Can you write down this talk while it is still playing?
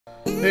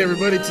Hey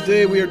everybody,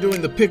 today we are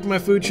doing the Pick My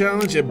Food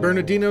Challenge at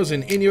Bernardino's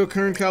in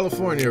Inyokern,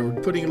 California.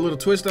 We're putting a little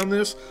twist on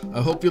this.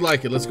 I hope you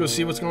like it. Let's go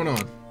see what's going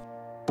on.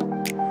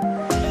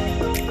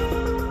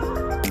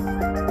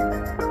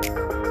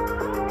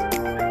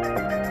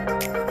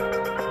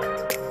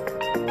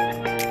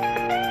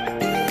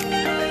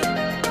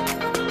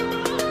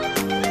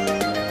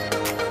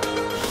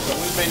 So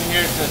we've been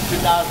here since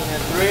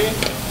 2003.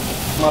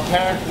 My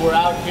parents were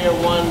out here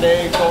one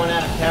day going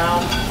out of town.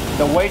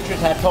 The waitress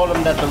had told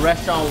them that the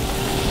restaurant,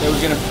 it was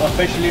going to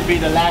officially be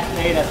the last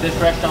day that this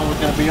restaurant was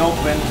going to be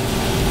open.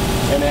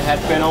 And it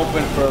had been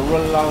open for a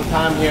really long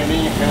time here in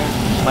Inyokern.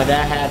 My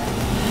dad had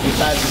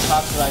decided to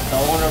talk to the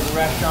owner of the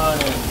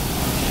restaurant, and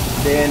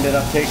they ended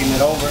up taking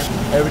it over.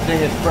 Everything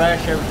is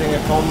fresh, everything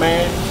is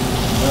homemade.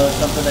 It's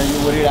something that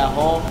you would eat at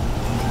home.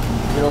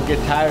 You don't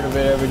get tired of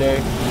it every day.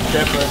 It's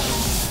different.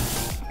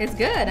 It's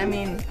good. I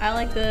mean, I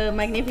like the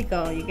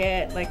Magnifico. You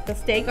get like the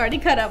steak already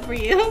cut up for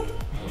you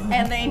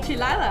and the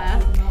enchilada.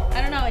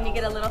 I don't know, and you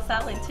get a little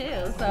salad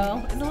too.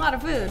 So it's a lot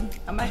of food.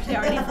 I'm actually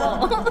already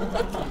full.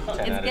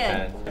 It's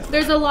good.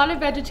 There's a lot of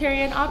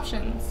vegetarian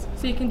options.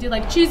 So you can do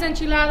like cheese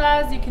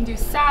enchiladas, you can do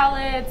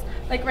salads.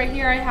 Like right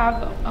here I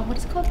have, what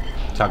is it called?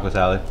 Taco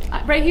salad.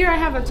 Right here I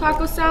have a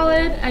taco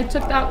salad. I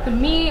took out the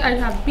meat. I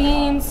have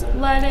beans,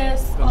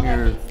 lettuce. Come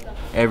here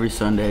every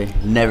Sunday.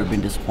 Never been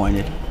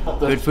disappointed.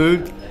 Good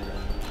food.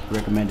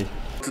 Recommended.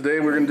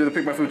 Today we're going to do the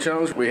Pick My Food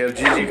Challenge. We have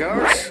Gigi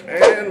Cox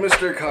and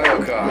Mr.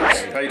 Kyle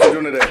Cox. How you two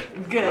doing today?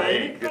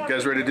 Good. You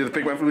guys ready to do the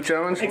Pick My Food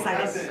Challenge?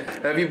 Excited.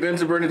 Have you been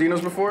to Bernardino's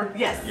before?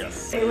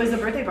 Yes. It was a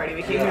birthday party.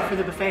 We came here for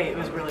the buffet. It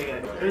was really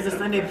good. It was a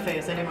Sunday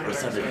buffet, Sunday morning.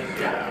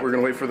 Yeah. We're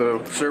going to wait for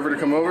the server to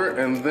come over,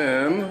 and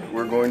then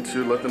we're going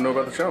to let them know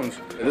about the challenge.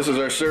 And this is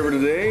our server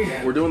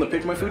today. We're doing the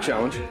Pick My Food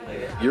Challenge.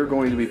 You're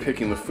going to be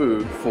picking the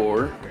food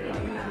for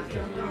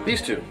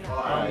these two.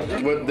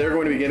 What they're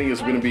going to be getting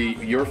is going to be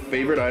your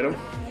favorite item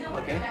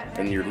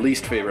and your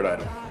least favorite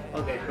item.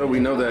 So we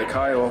know that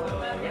Kyle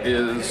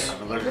is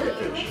allergic to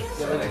fish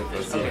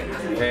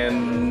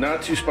and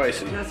not too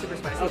spicy. Not super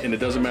spicy. And it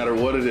doesn't matter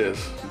what it is,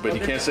 but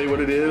you can't say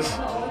what it is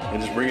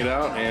and just bring it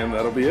out and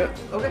that'll be it.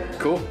 Okay.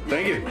 Cool.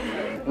 Thank you.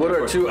 What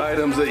are two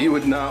items that you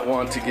would not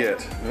want to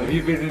get? Have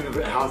you been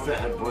in a house that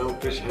had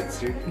boiled fish head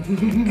soup?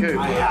 Okay.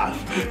 I have.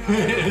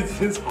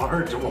 it's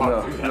hard to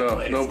walk through that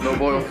place. No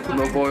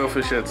boil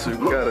fish head soup.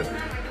 Got it.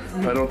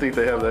 I don't think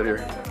they have that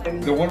here.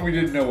 The one we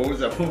didn't know, what was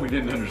that one we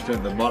didn't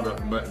understand? The mono.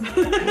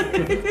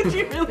 Did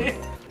you really?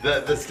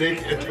 The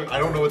steak, I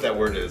don't know what that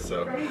word is,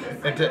 so.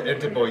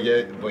 Ente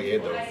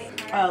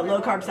bolledo.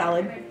 Low carb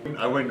salad.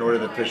 I went and ordered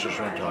the fish or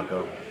shrimp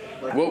taco.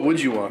 What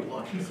would you want?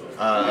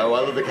 I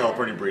love the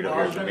California burrito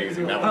here. It's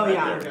amazing. That one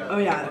right there. Oh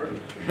yeah.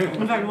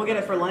 In fact, we'll get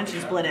it for lunch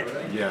and split it.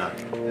 Yeah.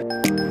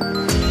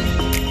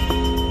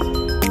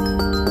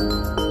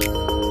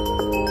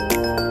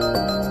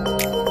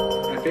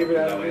 Favorite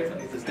item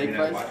is the steak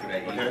fries.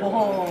 Okay.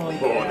 Oh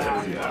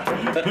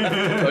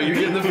yeah. Oh, you're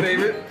getting the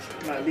favorite?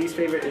 My least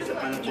favorite is the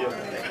panocho.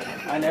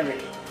 I never.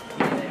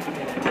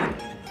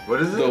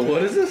 What is it? So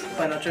what is this?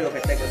 Panocho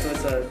peteco. So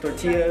it's a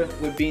tortilla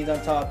with beans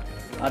on top,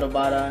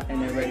 adobada,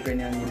 and then red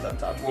green onions on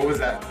top. What was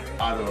that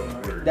auto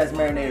word? That's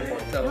marinated pork.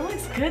 That So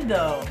looks good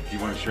though. Do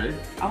you want to trade?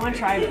 I want to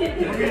try it.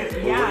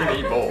 We're gonna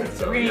eat both.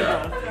 So, We're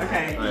gonna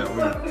yeah. eat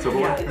both.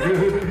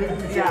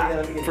 Okay.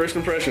 Yeah. First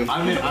impression.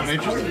 I'm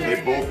interested.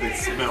 They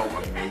smell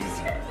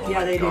amazing.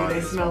 Yeah, they do. God,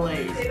 They smell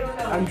like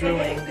I'm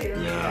drooling.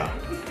 Yeah.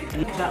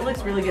 That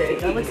looks really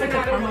good. That looks like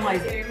a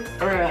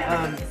caramelized or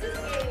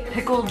a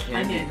pickled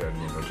onion.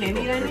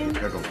 Candied onion?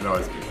 No,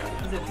 it's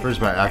good. First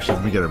bite, actually,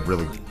 let me get a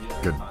really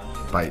good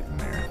bite in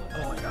there.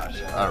 oh my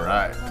gosh. All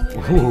right.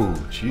 Ooh,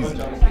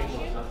 cheesy.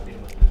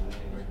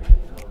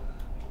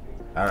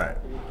 All right.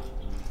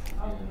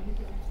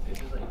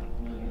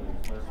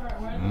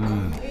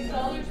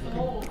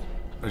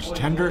 It's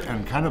tender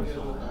and kind of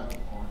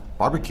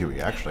barbecuey,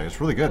 actually. It's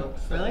really good.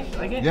 Really?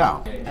 Like it?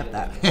 Yeah. At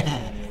that.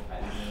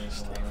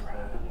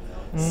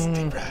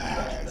 Steak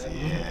fries,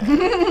 yeah.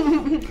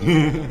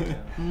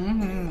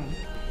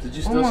 Did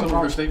you steal some of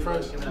her steak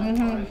fries?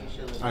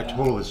 I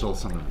totally stole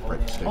some of the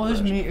fried steak Oh, this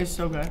fries. meat is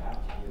so good.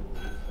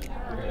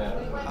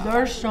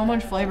 There's so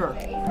much flavor.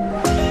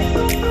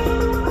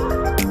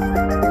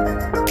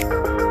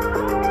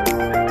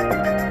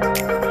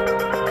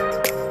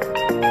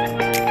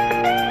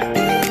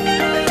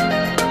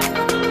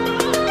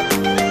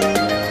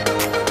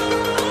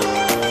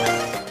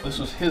 This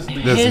was his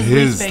least. This is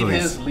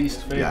His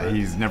least favorite. Yeah,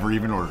 he's never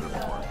even ordered it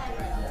before.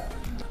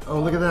 Oh,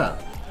 look at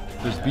that.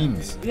 There's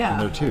beans in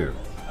there too.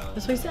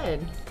 That's what I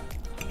said.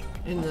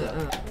 In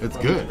the, It's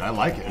good. I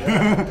like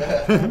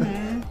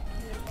it.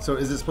 So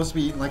is it supposed to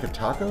be eaten like a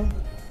taco?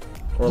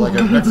 Or like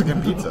a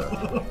Mexican pizza?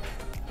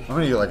 I'm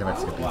gonna eat like a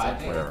Mexican pizza,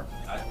 whatever.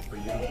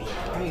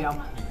 There you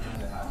go.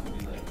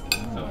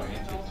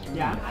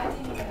 Yeah.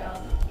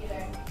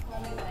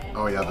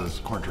 Oh yeah, those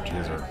corn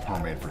tortillas are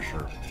homemade for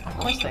sure. Of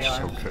course they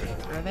are. So good.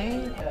 Are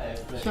they?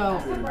 So,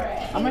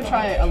 I'm gonna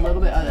try a little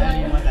bit of the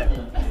onion with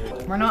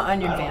it. We're not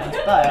onion fans,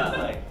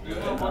 but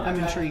I'm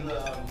intrigued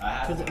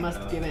because it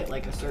must give it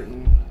like a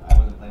certain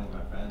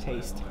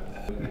taste.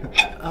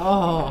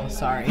 Oh,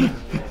 sorry.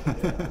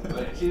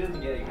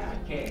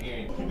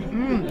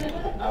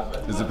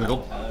 Is it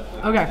pickled?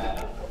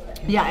 Okay.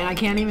 Yeah, and I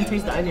can't even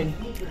taste the onion.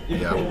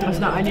 Yeah. It's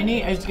not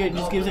oniony. It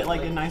just gives it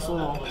like a nice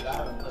little.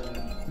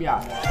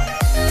 Yeah.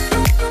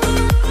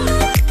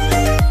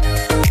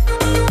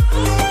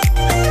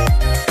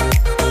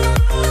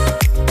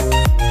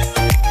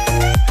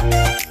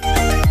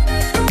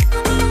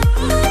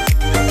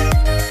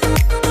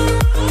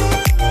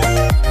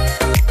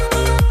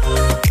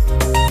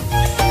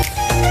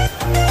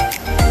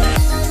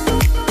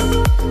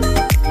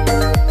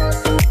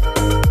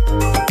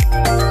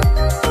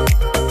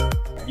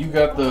 You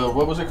got the,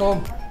 what was it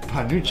called?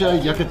 Panucha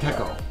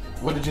Yucateco.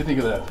 What did you think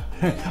of that?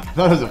 I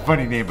thought it was a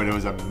funny name, but it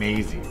was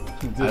amazing.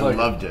 I like it?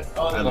 loved it.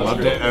 I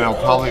loved it, and I'll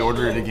probably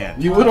order it again.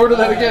 You would order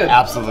that again?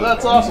 Absolutely.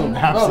 That's awesome.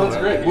 Absolutely.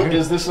 No, that's great.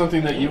 Is this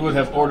something that you would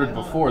have ordered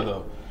before,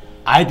 though?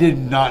 I did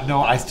not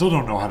know. I still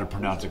don't know how to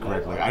pronounce it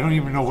correctly. I don't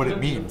even know what it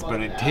means,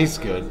 but it tastes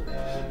good,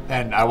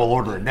 and I will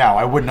order it now.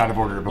 I would not have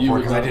ordered it before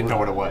because I didn't know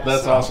what it was.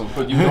 That's awesome.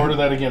 But you would order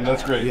that again.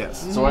 That's great.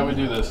 Yes. So I would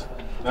do this.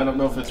 I don't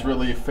know if it's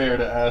really fair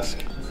to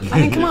ask.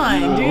 I mean, come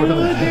on, dude.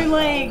 They're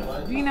like,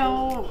 you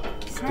know,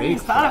 carne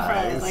asada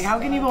fries. fries. Like, how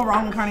can you go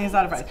wrong with carne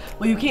asada fries?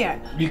 Well, you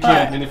can't. You but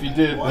can't, and if you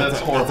did, that's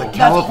horrible. That's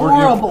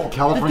California- horrible.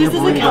 California This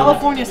is a burrito.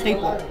 California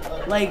staple.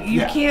 Like,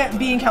 you Yeah. can't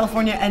be in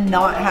California and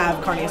not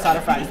have carne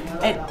asada fries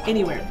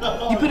anywhere.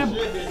 You put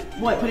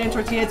it in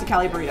tortilla, it's a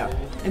Cali burrito.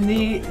 And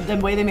the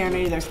way they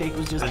marinated their steak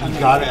was just And amazing. you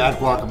gotta add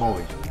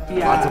guacamole.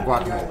 Yeah. Lots of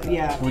guacamole.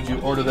 Yeah. Would you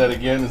order that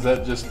again? Is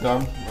that just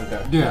dumb?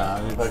 Okay. Yeah.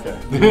 Okay.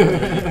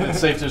 It's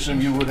safe to assume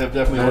you would have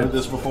definitely ordered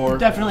this before.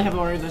 Definitely have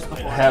ordered this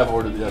before. Have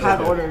ordered, yes. Have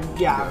okay. ordered,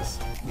 yeah. Yes.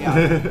 Yeah.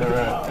 All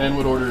right. And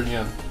would order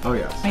again. Oh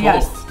yes.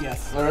 Yes,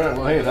 yes. All right.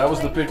 Well, hey, that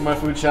was the Pick My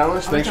Food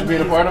Challenge. Thanks for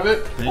being a part of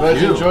it. Thank Glad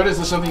you you. enjoyed it. Is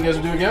this something you guys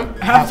will do again?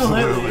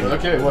 Absolutely.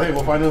 Okay. Well, hey,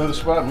 we'll find another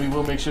spot and we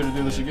will make sure to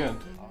do this again.